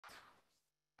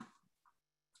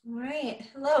All right.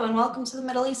 Hello, and welcome to the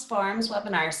Middle East Forum's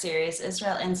webinar series,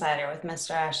 Israel Insider with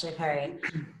Mr. Ashley Perry.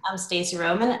 I'm Stacey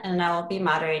Roman, and I will be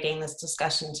moderating this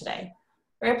discussion today.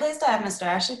 We're pleased to have Mr.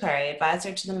 Ashley Perry,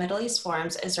 advisor to the Middle East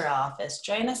Forum's Israel office,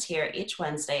 join us here each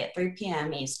Wednesday at 3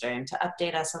 p.m. Eastern to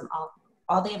update us on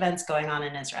all the events going on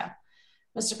in Israel.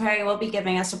 Mr. Perry will be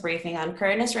giving us a briefing on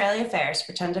current Israeli affairs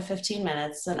for 10 to 15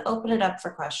 minutes, then open it up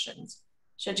for questions.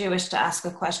 Should you wish to ask a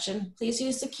question, please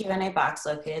use the Q&A box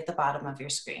located at the bottom of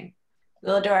your screen.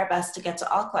 We will do our best to get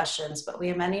to all questions, but we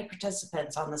have many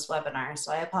participants on this webinar,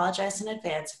 so I apologize in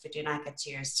advance if we do not get to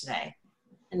yours today.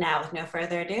 And now, with no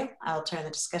further ado, I will turn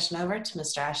the discussion over to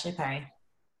Mr. Ashley Perry.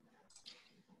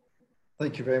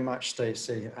 Thank you very much,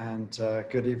 Stacey, and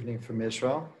good evening from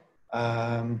Israel.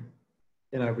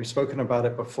 We've spoken about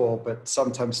it before, but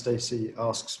sometimes Stacey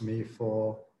asks me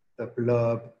for the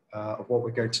blurb of what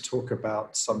we're going to talk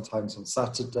about, sometimes on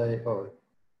Saturday or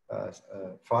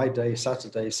Friday,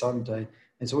 Saturday, Sunday.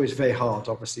 It's always very hard,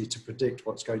 obviously, to predict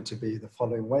what's going to be the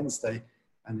following Wednesday.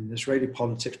 And in Israeli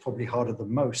politics, probably harder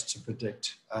than most to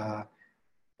predict.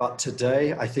 But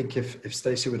today, I think if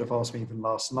Stacey would have asked me even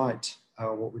last night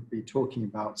what we'd be talking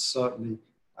about, certainly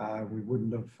we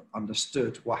wouldn't have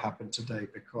understood what happened today,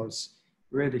 because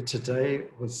really today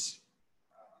was,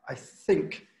 I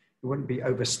think, it wouldn't be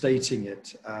overstating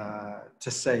it to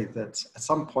say that at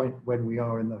some point when we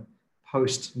are in the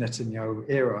post-Netanyahu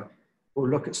era, we'll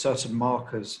look at certain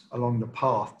markers along the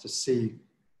path to see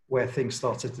where things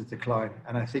started to decline.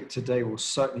 And I think today will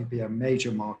certainly be a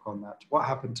major mark on that. What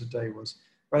happened today was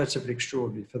relatively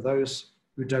extraordinary. For those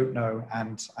who don't know,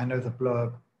 and I know the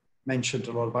blurb mentioned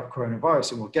a lot about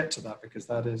coronavirus, and we'll get to that because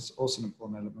that is also an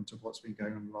important element of what's been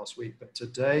going on last week. But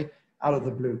today, out of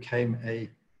the blue, came a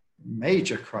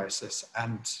major crisis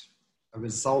and a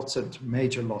resultant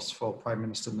major loss for Prime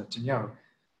Minister Netanyahu.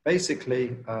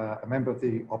 Basically, a member of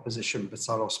the opposition,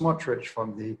 Bezalel Smotrich,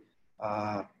 from the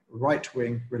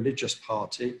right-wing religious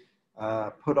party,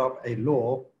 put up a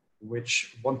law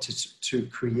which wanted to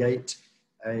create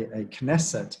a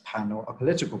Knesset panel, a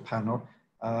political panel,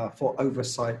 for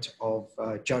oversight of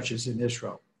judges in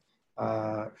Israel.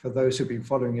 For those who've been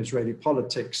following Israeli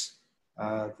politics,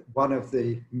 one of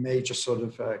the major sort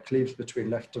of cleaves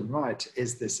between left and right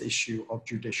is this issue of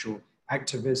judicial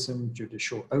activism,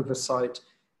 judicial oversight,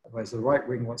 whereas the right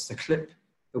wing wants to clip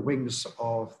the wings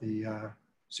of the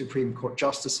Supreme Court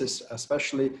justices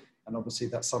especially, and obviously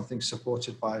that's something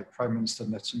supported by Prime Minister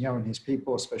Netanyahu and his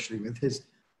people, especially with his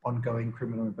ongoing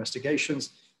criminal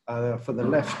investigations. For the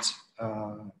left,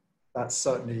 that's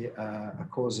certainly a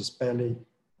casus belli.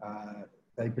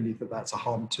 They believe that that's a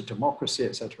harm to democracy,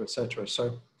 et cetera, et cetera.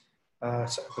 So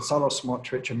Bezalel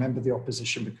Smotrich, a member of the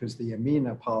opposition, because the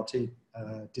Yamina party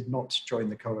did not join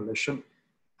the coalition,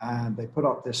 and they put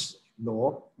up this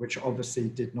law, which obviously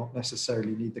did not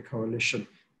necessarily need the coalition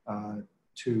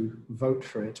to vote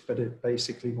for it, but it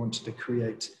basically wanted to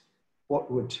create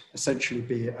what would essentially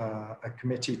be a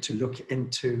committee to look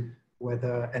into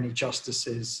whether any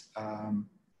justices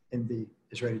in the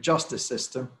Israeli justice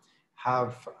system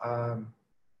have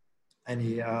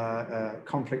any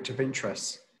conflict of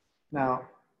interest. Now,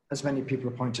 as many people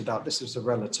have pointed out, this was a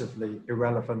relatively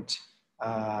irrelevant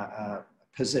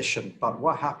position, but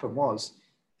what happened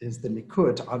is the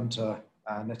Likud under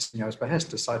Netanyahu's behest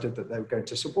decided that they were going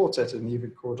to support it and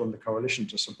even called on the coalition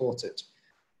to support it.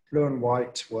 Blue and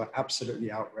white were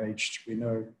absolutely outraged. We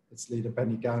know its leader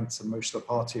Benny Gantz and most of the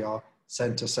party are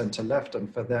center-left,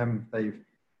 and for them, they've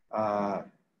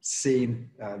seen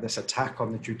this attack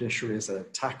on the judiciary as an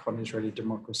attack on Israeli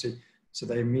democracy, so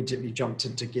they immediately jumped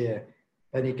into gear.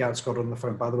 Benny Gantz got on the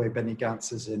phone. By the way, Benny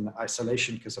Gantz is in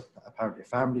isolation because apparently a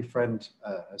family friend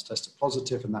has tested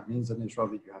positive, and that means in Israel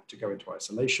that you have to go into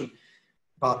isolation.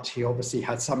 But he obviously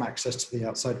had some access to the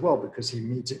outside world because he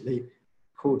immediately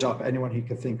called up anyone he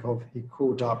could think of. He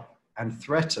called up and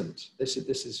threatened. This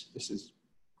is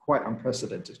quite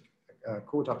unprecedented.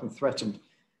 Called up and threatened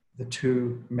the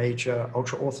two major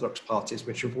ultra-Orthodox parties,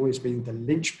 which have always been the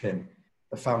linchpin,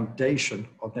 the foundation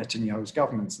of Netanyahu's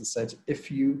governments, and said,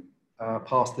 if you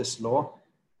pass this law,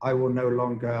 I will no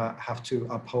longer have to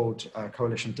uphold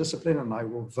coalition discipline, and I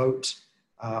will vote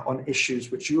on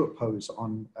issues which you oppose,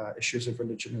 on issues of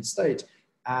religion and state.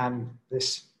 And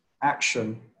this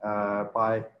action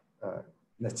by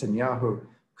Netanyahu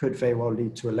could very well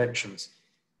lead to elections.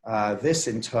 This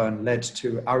in turn led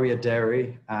to Aryeh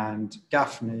Deri and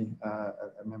Gafni,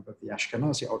 a member of the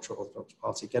Ashkenazi ultra-Orthodox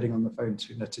party, getting on the phone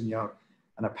to Netanyahu.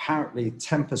 And apparently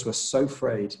tempers were so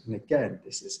frayed, and again,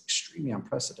 this is extremely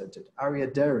unprecedented.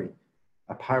 Aryeh Deri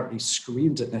apparently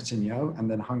screamed at Netanyahu and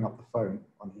then hung up the phone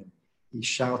on him. He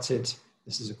shouted,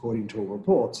 this is according to all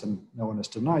reports, and no one has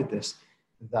denied this,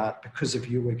 that because of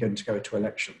you, we're going to go to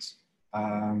elections.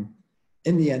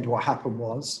 In the end, what happened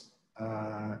was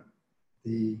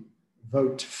the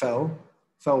vote fell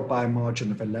by a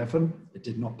margin of 11. It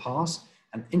did not pass.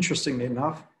 And interestingly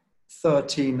enough,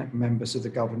 13 members of the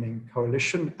governing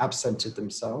coalition absented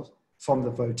themselves from the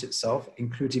vote itself,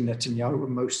 including Netanyahu and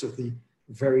most of the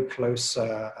very close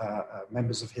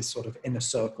members of his sort of inner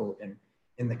circle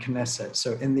in the Knesset.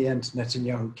 So in the end,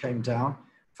 Netanyahu came down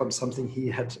from something he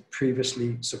had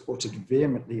previously supported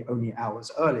vehemently only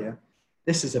hours earlier.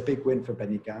 This is a big win for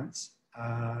Benny Gantz.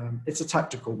 It's a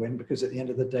tactical win because at the end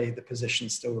of the day, the position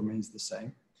still remains the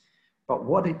same. But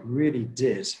what it really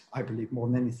did, I believe more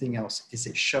than anything else, is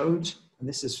it showed, and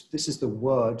this is the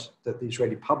word that the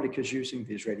Israeli public is using,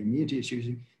 the Israeli media is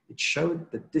using, it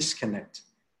showed the disconnect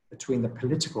between the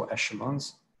political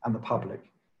echelons and the public.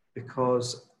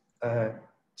 Because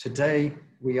today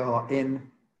we are in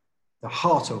the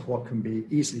heart of what can be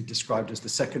easily described as the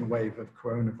second wave of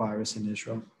coronavirus in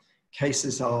Israel.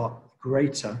 Cases are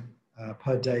greater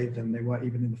per day than they were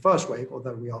even in the first wave,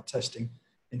 although we are testing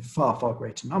in far, far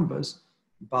greater numbers.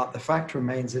 But the fact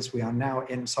remains is we are now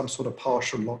in some sort of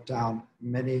partial lockdown.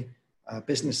 Many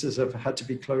businesses have had to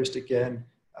be closed again.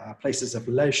 Places of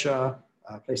leisure,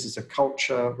 places of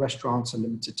culture, restaurants are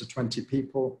limited to 20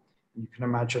 people. And you can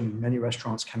imagine many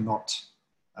restaurants cannot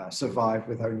survive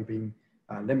with only being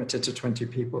limited to 20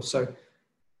 people. So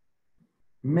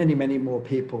many, many more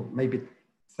people, maybe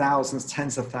thousands,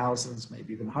 tens of thousands,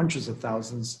 maybe even hundreds of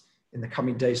thousands in the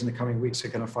coming days and the coming weeks are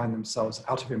going to find themselves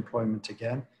out of employment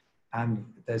again. And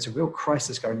there's a real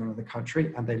crisis going on in the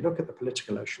country. And they look at the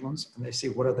political echelons and they see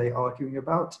what are they arguing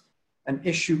about? An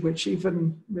issue which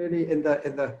even really in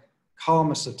the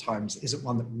calmest of times isn't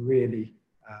one that really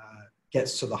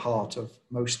gets to the heart of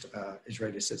most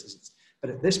Israeli citizens. But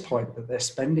at this point that they're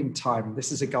spending time,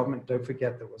 this is a government, don't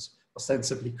forget, that was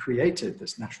ostensibly created,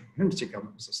 this national unity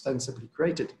government was ostensibly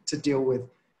created to deal with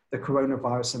the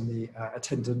coronavirus and the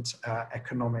attendant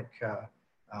economic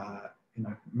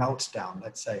meltdown,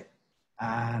 let's say.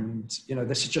 And,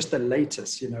 this is just the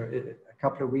latest, a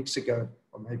couple of weeks ago,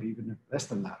 or maybe even less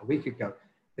than that, a week ago,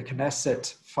 the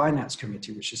Knesset Finance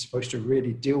Committee, which is supposed to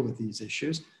really deal with these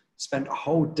issues, spent a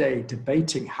whole day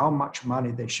debating how much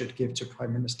money they should give to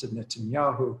Prime Minister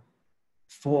Netanyahu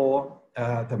for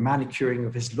the manicuring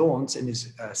of his lawns in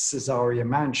his Caesarea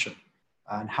mansion,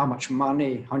 and how much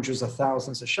money, hundreds of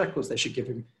thousands of shekels, they should give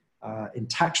him in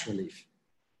tax relief.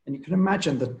 And you can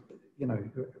imagine that,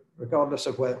 regardless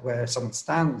of where someone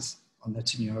stands on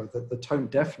Netanyahu, the tone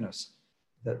deafness,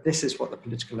 that this is what the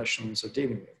political echelons are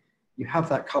dealing with. You have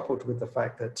that coupled with the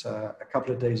fact that a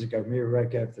couple of days ago, Miri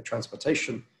Regev, the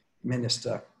transportation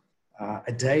minister,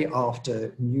 a day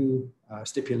after new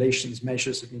stipulations,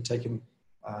 measures have been taken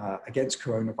against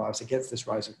coronavirus, against this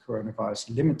rise of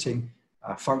coronavirus, limiting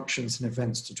functions and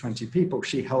events to 20 people.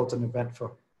 She held an event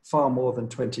for far more than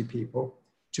 20 people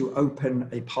to open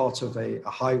a part of a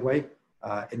highway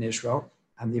in Israel.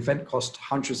 And the event cost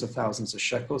hundreds of thousands of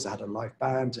shekels. It had a live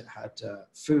band, it had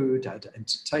food, it had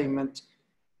entertainment.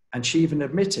 And she even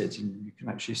admitted, and you can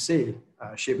actually see,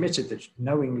 she admitted that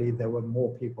knowingly there were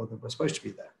more people than were supposed to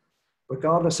be there.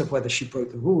 Regardless of whether she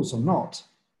broke the rules or not,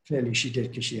 clearly she did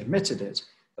because she admitted it.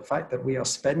 The fact that we are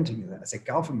spending as a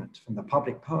government from the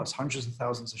public purse hundreds of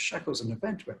thousands of shekels an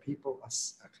event where people are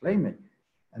claiming,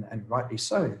 and rightly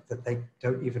so, that they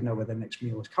don't even know where their next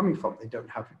meal is coming from. They don't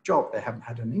have a job. They haven't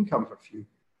had an income for a few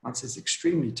months. Is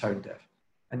extremely tone deaf.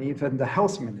 And even the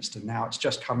health minister now, it's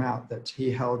just come out that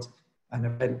he held an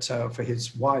event for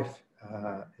his wife's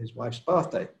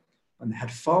birthday, and they had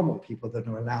far more people than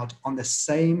are allowed on the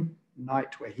same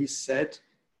night where he said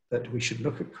that we should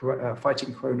look at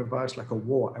fighting coronavirus like a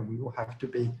war, and we all have to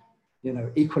be,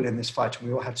 equal in this fight, and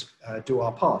we all have to do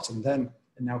our part. And then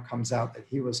it now comes out that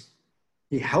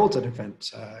he held an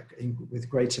event with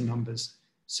greater numbers.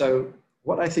 So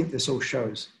what I think this all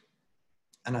shows,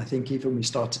 and I think even we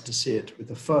started to see it with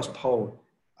the first poll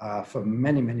for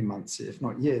many, many months, if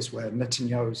not years, where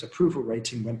Netanyahu's approval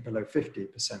rating went below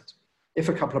 50%. If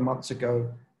a couple of months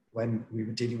ago, when we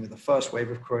were dealing with the first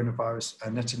wave of coronavirus,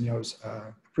 Netanyahu's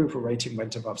approval rating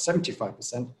went above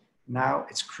 75%, now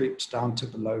it's creeped down to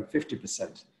below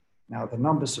 50%. Now the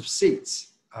numbers of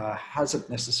seats hasn't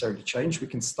necessarily changed. We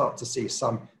can start to see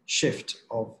some shift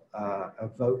of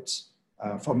votes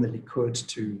from the Likud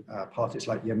to parties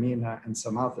like Yamina and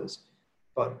some others.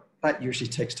 But that usually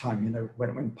takes time.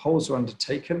 When polls are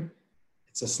undertaken,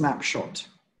 it's a snapshot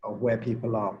of where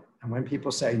people are. And when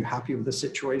people say, are you happy with the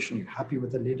situation? Are you happy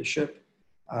with the leadership?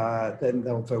 Then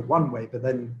they'll vote one way, but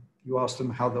then you ask them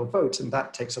how they'll vote. And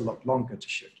that takes a lot longer to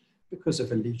shift because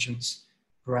of allegiance,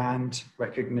 brand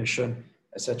recognition,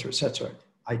 et cetera, et cetera.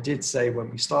 I did say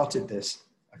when we started this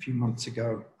a few months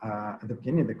ago, at the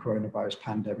beginning of the coronavirus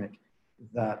pandemic,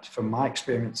 that from my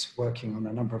experience working on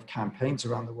a number of campaigns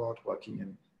around the world, working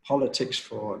in politics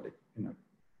for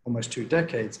almost 2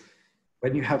 decades,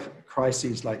 when you have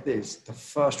crises like this, the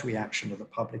first reaction of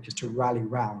the public is to rally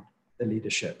round the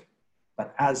leadership.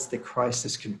 But as the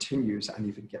crisis continues and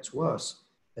even gets worse,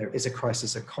 there is a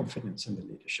crisis of confidence in the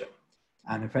leadership.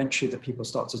 And eventually the people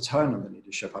start to turn on the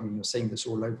leadership. I mean, you're seeing this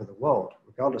all over the world,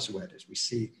 regardless of where it is. We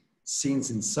see scenes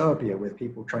in Serbia with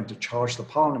people trying to charge the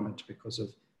parliament because of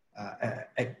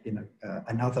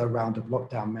another round of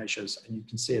lockdown measures. And you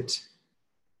can see it,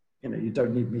 you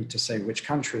don't need me to say which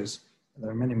countries.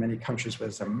 There are many, many countries where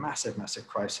there's a massive, massive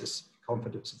crisis,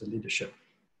 confidence of the leadership.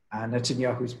 And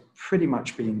Netanyahu's pretty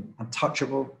much been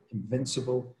untouchable,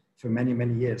 invincible for many,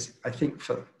 many years. I think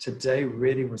for today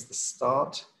really was the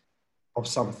start of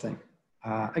something.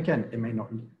 Again, it may not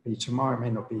be tomorrow, it may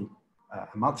not be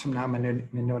a month from now, may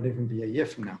not even be a year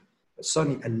from now, but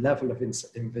certainly a level of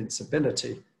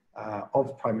invincibility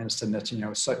of Prime Minister Netanyahu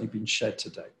has certainly been shared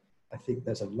today. I think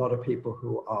there's a lot of people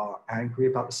who are angry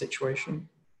about the situation.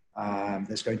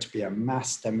 There's going to be a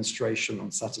mass demonstration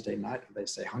on Saturday night. They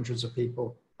say hundreds of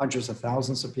people, hundreds of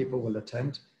thousands of people will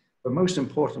attend. But most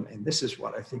importantly, and this is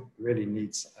what I think really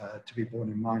needs to be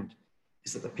borne in mind,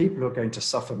 is that the people who are going to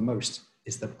suffer most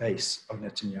is the base of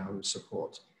Netanyahu's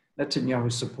support.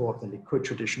 Netanyahu's support, the Likud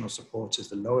traditional support, is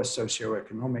the lower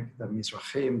socioeconomic, the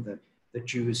Mizrahim, the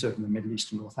Jews of the Middle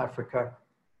East and North Africa,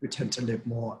 who tend to live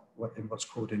more in what's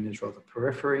called in Israel the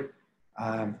periphery.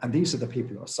 And these are the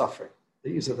people who are suffering.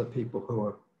 These are the people who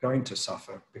are going to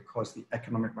suffer because the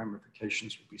economic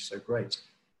ramifications will be so great.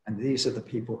 And these are the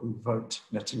people who vote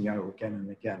Netanyahu again and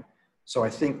again. So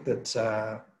I think that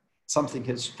something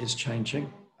is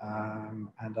changing.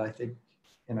 And I think,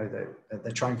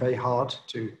 they're trying very hard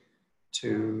to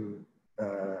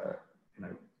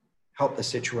help the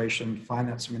situation.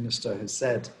 Finance Minister has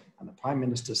said, and the Prime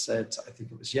Minister said, I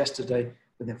think it was yesterday,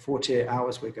 within 48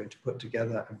 hours, we're going to put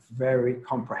together a very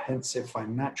comprehensive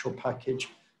financial package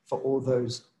for all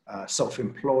those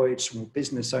self-employed, small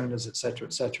business owners, et cetera,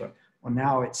 et cetera. Well,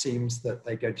 now it seems that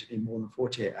they're going to need more than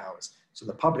 48 hours. So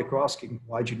the public are asking,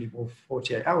 why do you need more than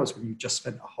 48 hours when you just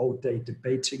spent a whole day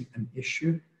debating an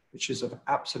issue, which is of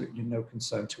absolutely no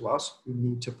concern to us who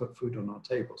need to put food on our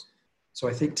tables. So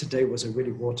I think today was a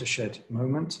really watershed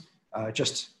moment.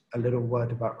 Just a little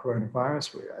word about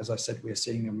coronavirus. As I said, we're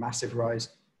seeing a massive rise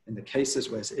in the cases,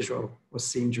 whereas Israel was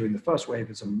seen during the first wave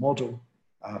as a model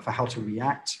for how to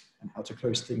react and how to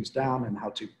close things down and how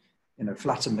to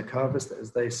flatten the curve,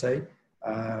 as they say.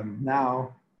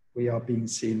 Now we are being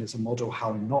seen as a model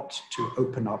how not to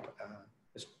open up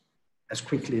as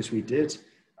quickly as we did.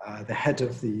 The head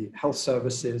of the health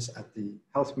services at the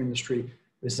health ministry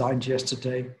resigned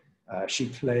yesterday. She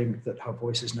claimed that her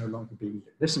voice is no longer being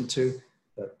listened to,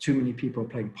 that too many people are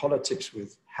playing politics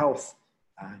with health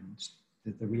and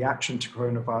the reaction to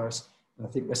coronavirus. And I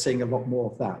think we're seeing a lot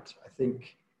more of that. I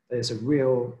think there's a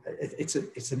real, it's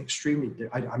an extremely,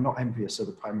 I'm not envious of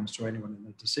the Prime Minister or anyone in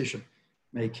the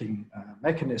decision-making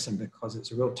mechanism, because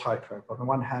it's a real tightrope. On the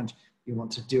one hand, you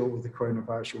want to deal with the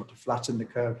coronavirus, you want to flatten the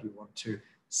curve, you want to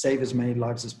save as many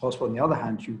lives as possible. On the other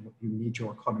hand, you need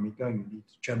your economy going, you need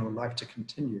general life to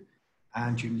continue,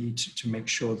 and you need to make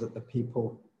sure that the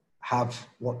people have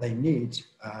what they need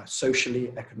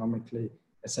socially, economically,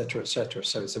 et cetera, et cetera.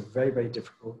 So it's a very, very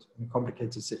difficult and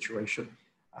complicated situation.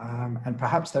 And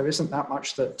perhaps there isn't that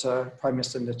much that Prime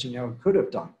Minister Netanyahu could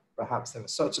have done. Perhaps there were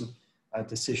certain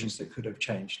decisions that could have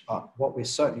changed. But what we're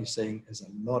certainly seeing is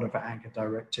a lot of anger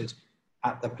directed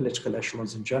at the political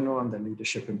echelons in general and the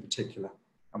leadership in particular.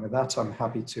 And with that, I'm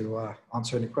happy to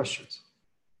answer any questions.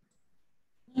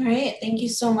 All right, thank you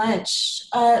so much.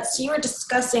 So you were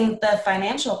discussing the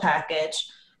financial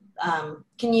package.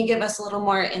 Can you give us a little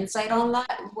more insight on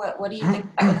that? What do you think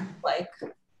that would look like?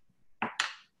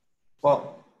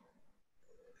 Well,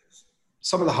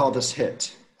 some of the hardest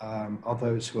hit are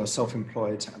those who are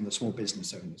self-employed and the small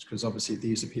business owners, because obviously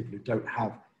these are people who don't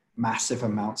have massive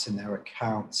amounts in their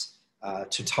accounts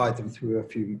to tide them through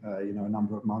a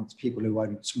number of months. People who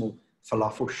own small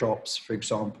falafel shops, for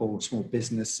example, small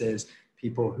businesses,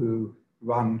 people who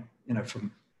run,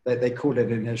 they call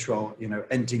it in Israel,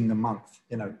 ending the month.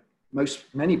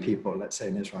 Many people, let's say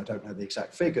in Israel, I don't know the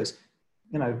exact figures,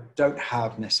 don't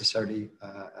have necessarily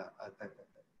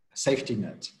a safety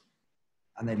net,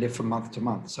 and they live from month to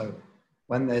month. So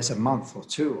when there's a month or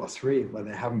 2 or 3 where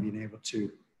they haven't been able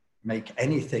to make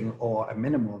anything or a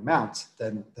minimal amount,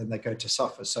 then they're going to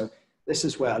suffer. So this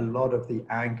is where a lot of the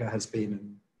anger has been.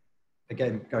 And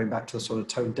again, going back to the sort of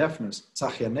tone deafness,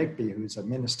 Tzachi Hanegbi, who's a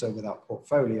minister without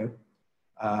portfolio,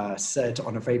 said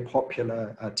on a very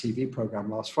popular TV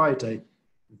program last Friday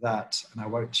that, and I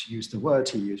won't use the word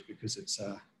he used because it's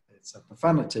a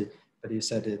profanity, but he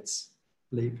said it's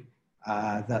bleep,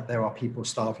 that there are people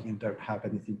starving and don't have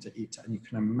anything to eat. And you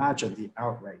can imagine the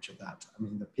outrage of that. I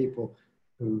mean, the people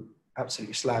who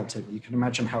absolutely slammed him, you can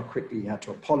imagine how quickly he had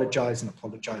to apologize and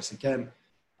apologize again.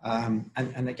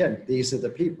 And again, these are the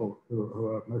people who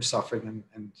are most suffering.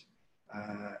 And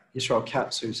Israel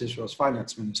Katz, who's Israel's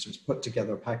finance minister, has put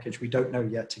together a package. We don't know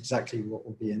yet exactly what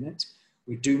will be in it.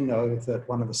 We do know that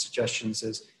one of the suggestions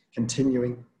is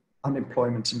continuing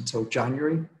unemployment until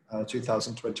January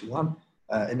 2021.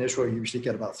 In Israel, you usually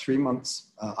get about 3 months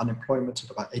unemployment at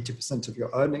about 80% of your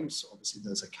earnings. Obviously,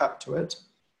 there's a cap to it.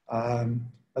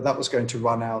 But that was going to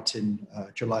run out in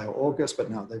July or August,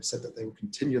 but now they've said that they will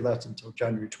continue that until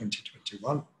January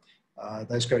 2021.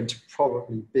 There's going to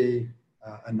probably be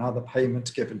another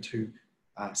payment given to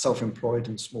self-employed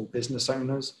and small business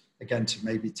owners, again, to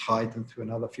maybe tide them through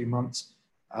another few months.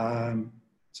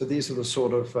 So these are the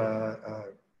sort of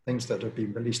things that have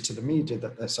been released to the media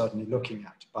that they're certainly looking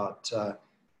at. But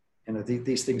you know,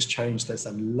 these things change. There's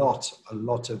a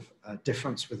lot of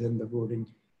difference within the ruling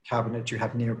cabinet. You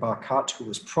have Nir Barkat, who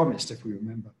was promised, if we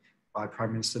remember, by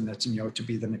Prime Minister Netanyahu to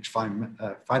be the next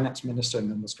finance minister,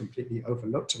 and then was completely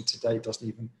overlooked, and today doesn't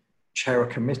even chair a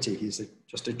committee. He's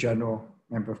just a general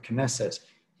member of Knesset.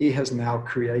 He has now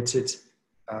created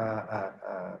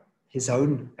his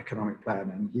own economic plan,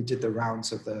 and he did the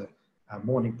rounds of the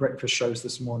morning breakfast shows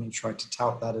this morning, trying to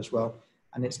tout that as well.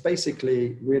 And it's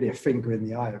basically really a finger in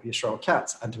the eye of Yisrael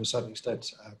Katz, and to a certain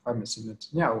extent Prime Minister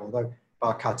Netanyahu, although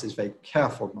Barkat is very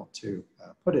careful not to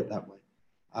put it that way.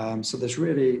 So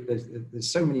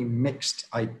there's so many mixed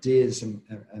ideas and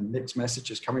mixed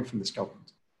messages coming from this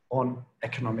government on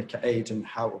economic aid and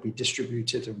how it will be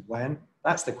distributed and when.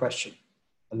 That's the question.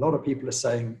 A lot of people are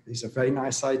saying these are very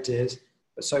nice ideas,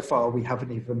 but so far we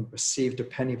haven't even received a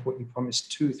penny of what you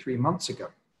promised 2-3 months ago.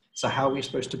 So how are we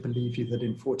supposed to believe you that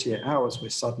in 48 hours we're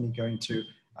suddenly going to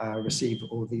receive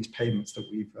all these payments that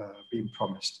we've been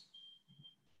promised?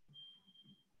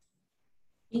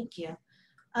 Thank you.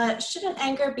 Shouldn't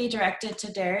anger be directed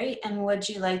to Deri, and would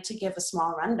you like to give a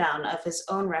small rundown of his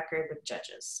own record with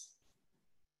judges?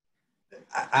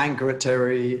 Anger at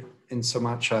Deri in so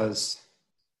much as,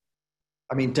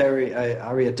 I mean,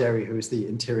 Aryeh Deri, who is the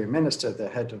interior minister, the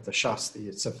head of the Shas,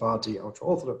 the Sephardi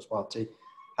ultra-Orthodox party,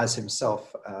 has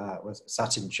himself was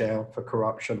sat in jail for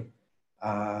corruption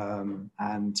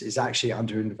and is actually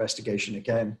under investigation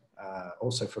again,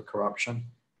 also for corruption.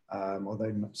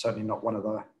 Although certainly not one of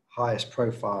the highest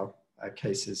profile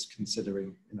cases,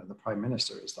 considering, you know, the Prime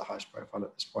Minister is the highest profile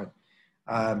at this point.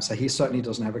 So he certainly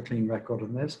doesn't have a clean record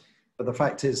on this. But the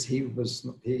fact is, he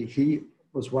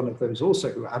was one of those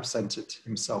also who absented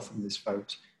himself from this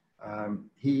vote.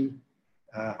 He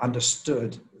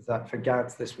understood that for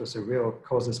Gantz this was a real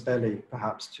casus belli,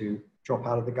 perhaps, to drop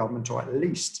out of the government, or at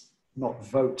least not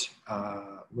vote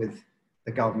with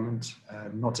the government,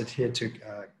 not adhere to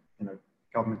you know,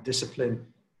 government discipline,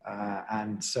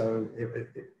 and so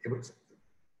it was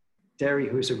Deri,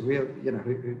 who's a real, you know,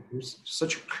 who's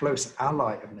such a close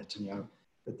ally of Netanyahu,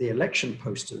 that the election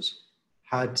posters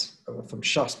had, from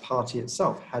Shas party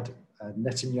itself, had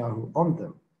Netanyahu on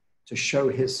them to show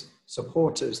his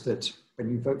supporters that when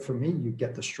you vote for me, you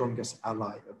get the strongest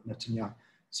ally of Netanyahu.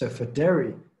 So for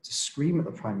Deri to scream at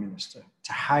the Prime Minister,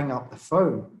 to hang up the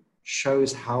phone,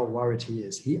 shows how worried he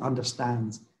is. He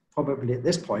understands, probably at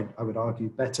this point, I would argue,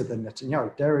 better than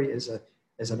Netanyahu. Deri is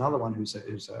another one who's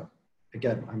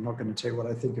again, I'm not going to tell you what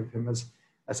I think of him as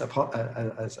a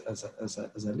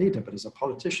leader, but as a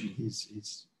politician,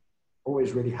 he's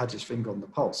always really had his finger on the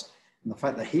pulse. And the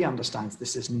fact that he understands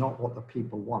this is not what the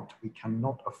people want, we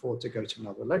cannot afford to go to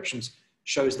another elections,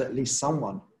 shows that at least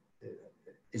someone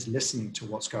is listening to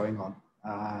what's going on.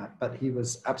 But he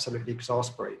was absolutely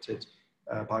exasperated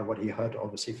by what he heard,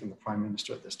 obviously, from the Prime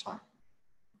Minister at this time.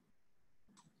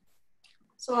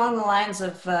 So along the lines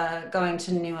of going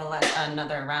to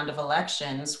another round of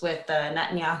elections, with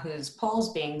Netanyahu's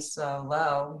polls being so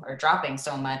low or dropping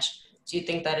so much, do you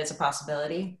think that is a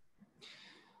possibility?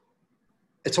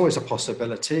 It's always a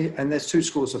possibility, and there's two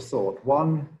schools of thought.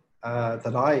 One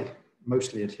that I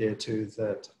mostly adhere to,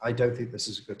 that I don't think this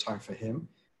is a good time for him,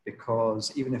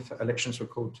 because even if elections were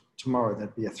called tomorrow,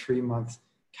 there'd be a 3-month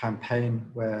campaign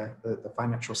where the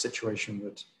financial situation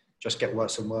would just get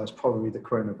worse and worse. Probably the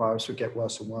coronavirus would get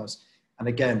worse and worse. And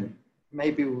again,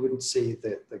 maybe we wouldn't see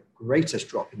the greatest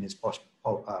drop in his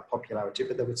popularity,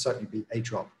 but there would certainly be a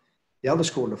drop. The other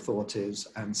school of thought is,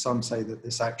 and some say that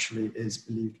this actually is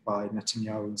believed by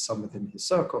Netanyahu and some within his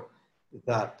circle,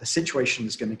 that the situation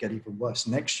is going to get even worse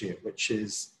next year, which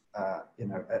is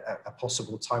a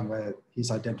possible time where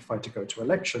he's identified to go to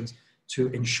elections to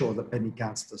ensure that Benny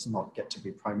Gantz does not get to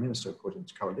be prime minister according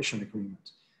to coalition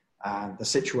agreement. And the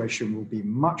situation will be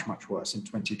much, much worse in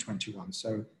 2021.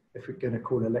 So if we're going to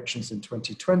call elections in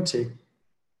 2020,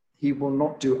 he will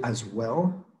not do as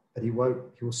well, but he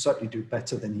will certainly do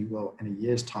better than he will in a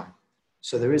year's time.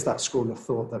 So there is that school of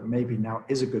thought that maybe now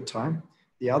is a good time.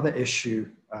 The other issue,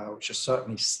 which is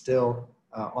certainly still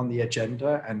on the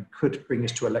agenda and could bring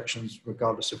us to elections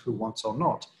regardless of who wants or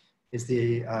not, is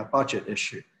the budget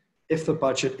issue. If the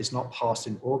budget is not passed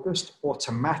in August,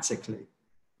 automatically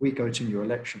we go to new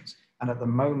elections. And at the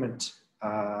moment,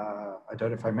 I don't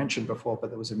know if I mentioned before, but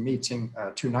there was a meeting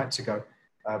 2 nights ago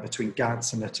between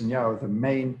Gantz and Netanyahu. The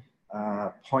main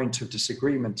point of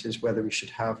disagreement is whether we should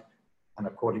have, and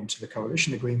according to the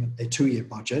coalition agreement, a 2-year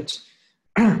budget,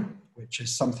 which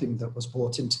is something that was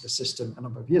brought into the system a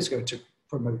number of years ago to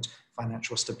promote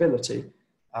financial stability.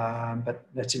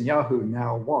 But Netanyahu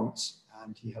now wants,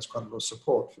 and he has quite a lot of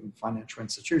support from financial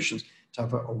institutions, to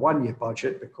have a 1-year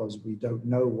budget because we don't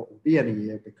know what will be in a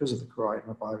year because of the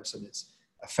coronavirus and its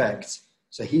effects.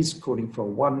 So he's calling for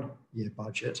a 1-year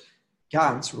budget.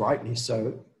 Gantz, rightly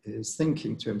so, is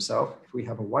thinking to himself, if we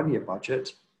have a 1-year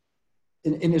budget,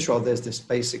 in Israel, there's this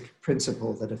basic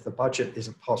principle that if the budget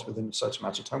isn't passed within a certain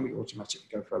amount of time, we automatically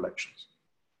go for elections.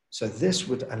 So this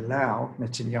would allow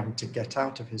Netanyahu to get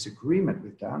out of his agreement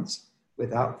with Gantz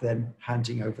without then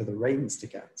handing over the reins to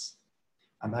Gantz.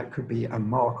 And that could be a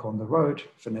mark on the road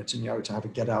for Netanyahu to have a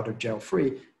get out of jail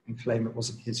free and claim it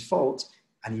wasn't his fault,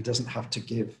 and he doesn't have to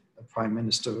give the prime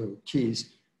minister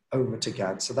keys over to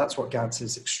Gantz. So that's what Gantz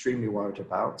is extremely worried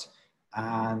about.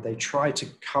 And they try to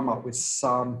come up with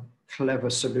some clever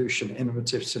solution,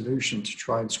 innovative solution to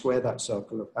try and square that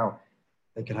circle of how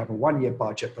they can have a 1-year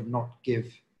budget, but not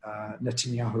give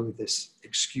Netanyahu this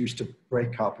excuse to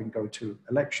break up and go to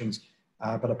elections.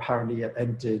 But apparently it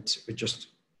ended with just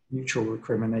mutual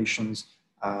recriminations,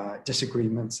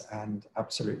 disagreements, and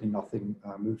absolutely nothing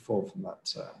moved forward from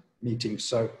that meeting.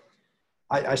 So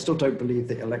I still don't believe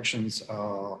the elections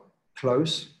are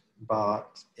close,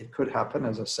 but it could happen.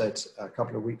 As I said a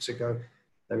couple of weeks ago,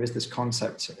 there is this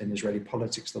concept in Israeli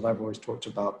politics that I've always talked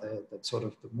about, that sort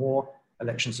of the more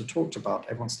elections are talked about,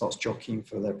 everyone starts jockeying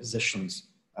for their positions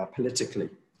politically.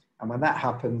 And when that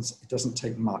happens, it doesn't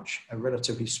take much, a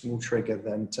relatively small trigger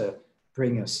then to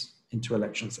bring us into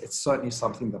elections. It's certainly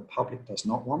something the public does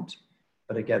not want.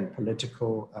 But again,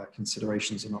 political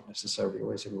considerations are not necessarily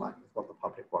always in line with what the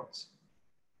public wants.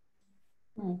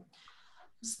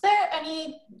 Is there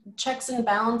any checks and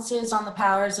balances on the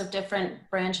powers of different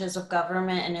branches of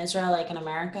government in Israel, like in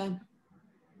America?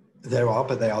 There are,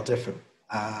 but they are different.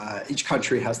 Each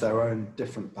country has their own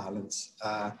different balance.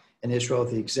 In Israel,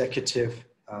 the executive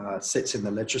sits in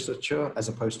the legislature as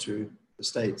opposed to the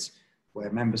states, where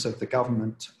members of the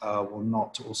government will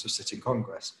not also sit in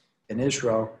Congress. In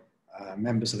Israel,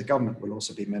 members of the government will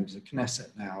also be members of Knesset.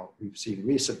 Now, we've seen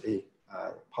recently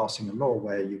passing a law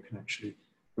where you can actually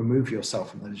remove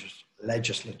yourself from the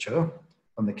legislature,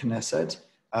 from the Knesset.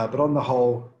 But on the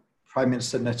whole, Prime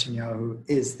Minister Netanyahu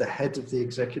is the head of the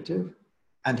executive,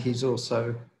 and he's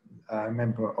also a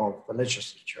member of the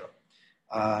legislature.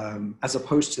 As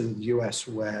opposed to the US,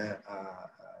 where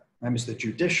members of the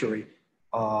judiciary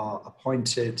are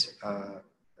appointed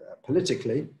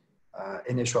politically,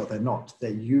 in Israel they're not.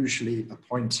 They're usually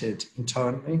appointed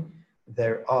internally.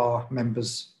 There are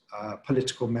members,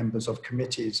 political members of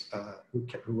committees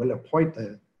who will appoint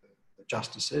the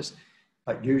justices,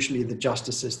 but usually the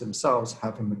justices themselves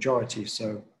have a majority.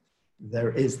 So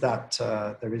there is that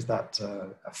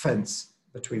offense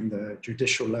between the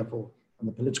judicial level and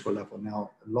the political level.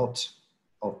 Now, a lot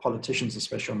of politicians,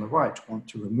 especially on the right, want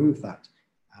to remove that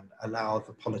and allow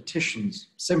the politicians,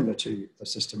 similar to the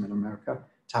system in America,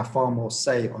 to have far more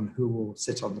say on who will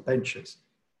sit on the benches.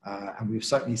 And we've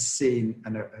certainly seen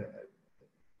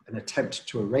an attempt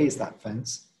to erase that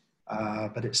fence,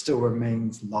 but it still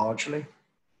remains largely.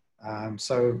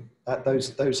 So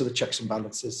those are the checks and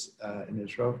balances in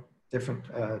Israel, different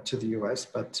to the US,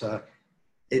 but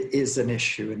it is an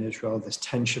issue in Israel, this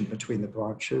tension between the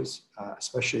branches,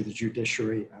 especially the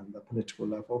judiciary and the political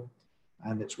level.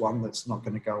 And it's one that's not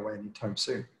going to go away anytime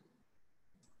soon.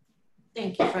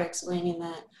 Thank you for explaining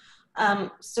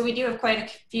that. So we do have quite a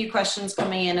few questions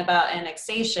coming in about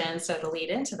annexation. So to lead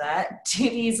into that, do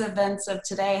these events of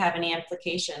today have any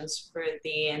implications for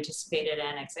the anticipated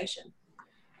annexation?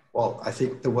 Well, I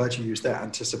think the word you used there,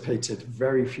 anticipated,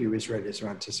 very few Israelis are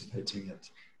anticipating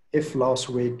it. If last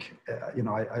week,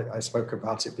 I spoke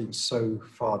about it being so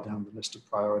far down the list of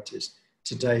priorities,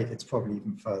 Today, it's probably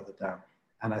even further down.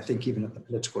 And I think even at the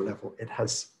political level, it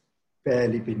has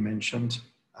barely been mentioned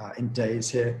in days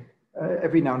here.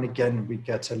 Every now and again, we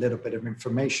get a little bit of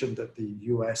information that the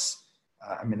US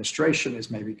administration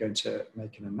is maybe going to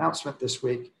make an announcement this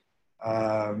week.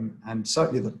 And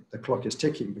certainly the clock is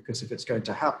ticking, because if it's going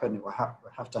to happen, it will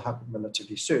have to happen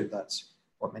relatively soon. That's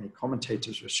what many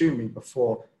commentators are assuming,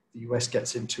 before the US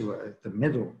gets into the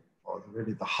middle, or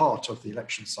really the heart of the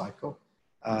election cycle.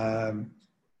 But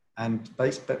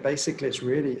basically,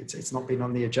 it's not been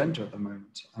on the agenda at the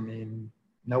moment. I mean,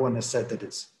 no one has said that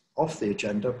it's off the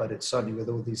agenda, but it's certainly, with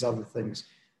all these other things,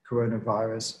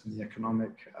 coronavirus and the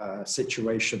economic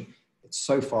situation, it's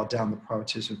so far down the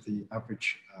priorities of the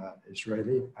average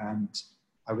Israeli. And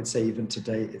I would say even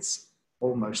today, it's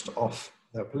almost off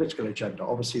the political agenda.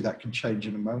 Obviously, that can change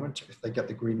in a moment if they get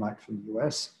the green light from the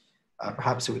US.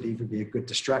 Perhaps it would even be a good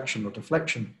distraction or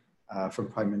deflection from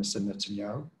Prime Minister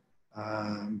Netanyahu.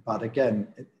 But again,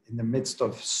 in the midst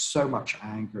of so much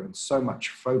anger and so much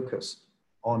focus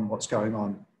on what's going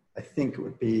on, I think it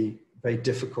would be very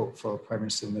difficult for Prime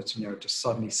Minister Netanyahu to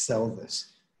suddenly sell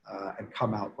this and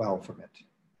come out well from it.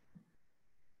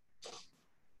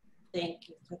 Thank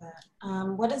you for that.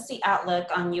 What is the outlook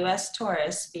on US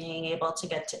tourists being able to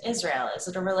get to Israel? Is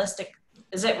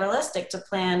it realistic to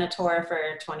plan a tour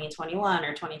for 2021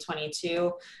 or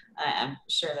 2022? I'm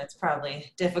sure that's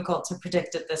probably difficult to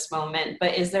predict at this moment,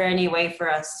 but is there any way for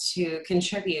us to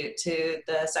contribute to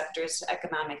the sector's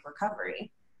economic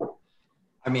recovery?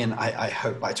 I mean, I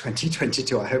hope by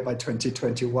 2022, I hope by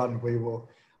 2021,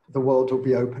 the world will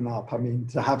be open up. I mean,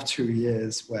 to have 2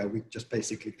 years where we just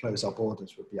basically close our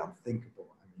borders would be unthinkable.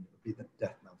 I mean, it would be the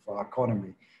death knell for our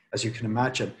economy, as you can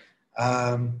imagine.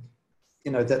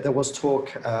 You know, there was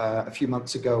talk a few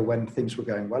months ago, when things were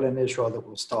going well in Israel, that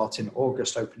will start in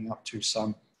August, opening up to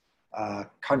some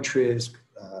countries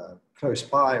close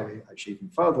by, or actually even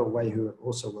further away, who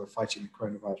also were fighting the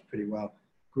coronavirus pretty well.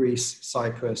 Greece,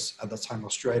 Cyprus, at the time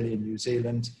Australia, New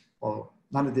Zealand. Well,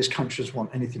 none of these countries want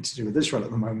anything to do with Israel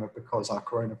at the moment, because our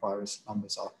coronavirus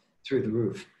numbers are through the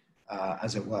roof,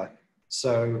 as it were.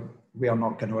 So we are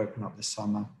not going to open up this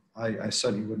summer. I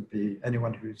certainly wouldn't be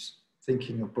anyone who's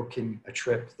thinking of booking a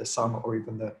trip this summer, or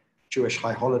even the Jewish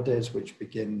high holidays, which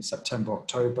begin September,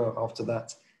 October. After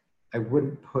that,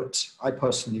 I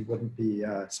personally wouldn't be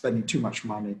spending too much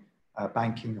money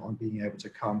banking on being able to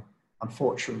come.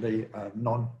 Unfortunately,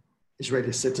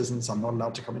 non-Israeli citizens are not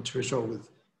allowed to come into Israel, with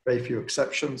very few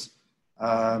exceptions.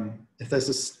 If there's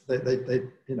this,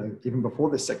 you know, even before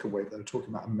this second wave, they were talking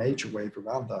about a major wave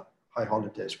around the high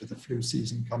holidays, with the flu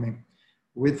season coming.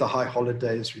 With the high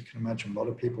holidays, we can imagine a lot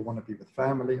of people want to be with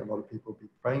family. A lot of people will be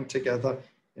praying together.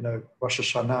 You know, Rosh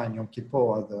Hashanah and Yom Kippur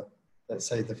are let's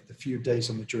say the few days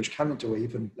on the Jewish calendar where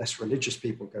even less religious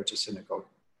people go to synagogue.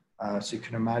 So you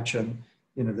can imagine,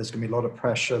 you know, there's going to be a lot of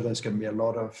pressure. There's going to be a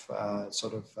lot of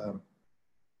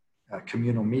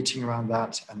communal meeting around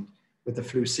that. And with the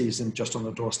flu season just on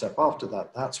the doorstep after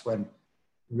that, that's when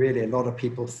really a lot of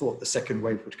people thought the second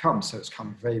wave would come. So it's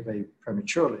come very, very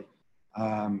prematurely.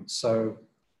 So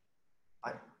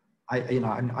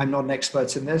I'm not an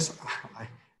expert in this.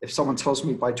 If someone tells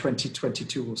me by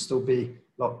 2022 we'll still be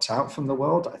locked out from the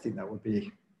world, I think that would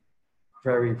be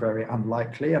very, very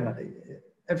unlikely. And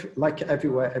like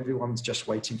everywhere, everyone's just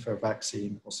waiting for a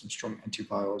vaccine or some strong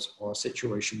antivirals, or a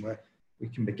situation where we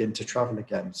can begin to travel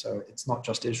again. So it's not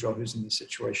just Israel who's in this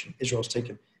situation. Israel's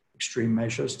taken extreme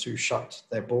measures to shut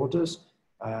their borders.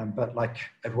 But like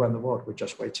everywhere in the world, we're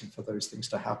just waiting for those things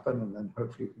to happen, and then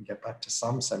hopefully we can get back to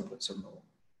some semblance of normal.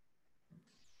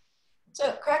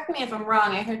 So correct me if I'm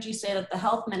wrong, I heard you say that the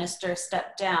health minister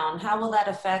stepped down. How will that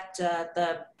affect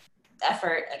the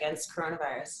effort against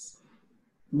coronavirus?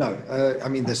 No, I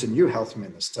mean, there's a new health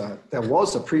minister. There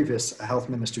was a previous health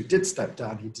minister who did step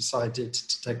down. He decided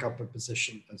to take up a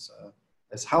position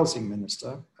as housing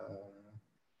minister.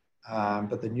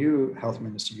 But the new health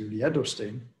minister, Yuli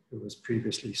Edelstein, who was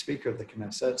previously Speaker of the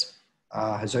Knesset,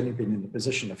 has only been in the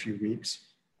position a few weeks.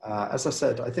 As I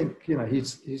said, I think, you know,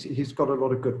 he's got a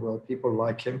lot of goodwill. People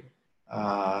like him.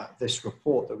 This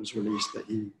report that was released, that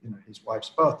his wife's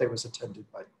birthday was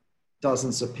attended by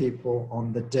dozens of people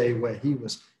on the day where he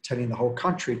was telling the whole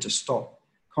country to stop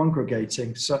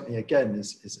congregating, certainly again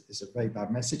is a very bad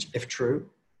message, if true.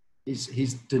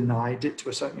 He's denied it to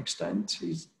a certain extent.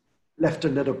 He's left it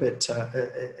a little bit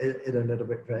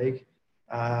vague.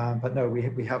 But no,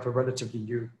 we have a relatively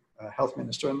new health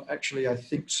minister, and actually I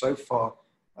think so far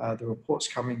the reports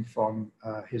coming from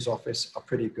his office are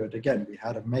pretty good. Again, we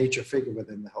had a major figure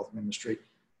within the health ministry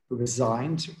who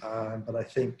resigned, but I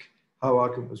think her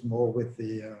argument was more with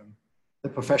the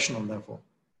professional level.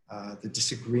 the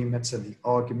disagreements and the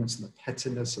arguments and the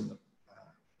pettiness and the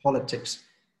politics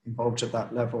involved at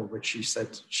that level, which she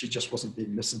said she just wasn't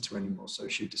being listened to anymore. So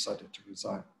she decided to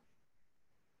resign.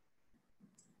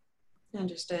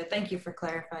 Understood. Thank you for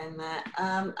clarifying that.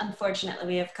 Unfortunately,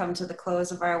 we have come to the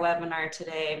close of our webinar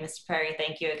today. Mr. Perry,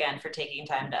 thank you again for taking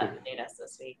time to update us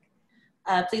this week.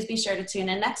 Please be sure to tune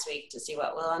in next week to see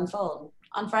what will unfold.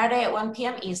 On Friday at 1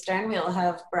 p.m. Eastern, we will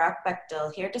have Barak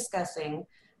Bechtel here discussing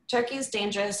Turkey's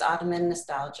dangerous Ottoman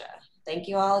nostalgia. Thank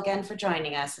you all again for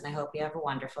joining us, and I hope you have a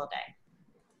wonderful day.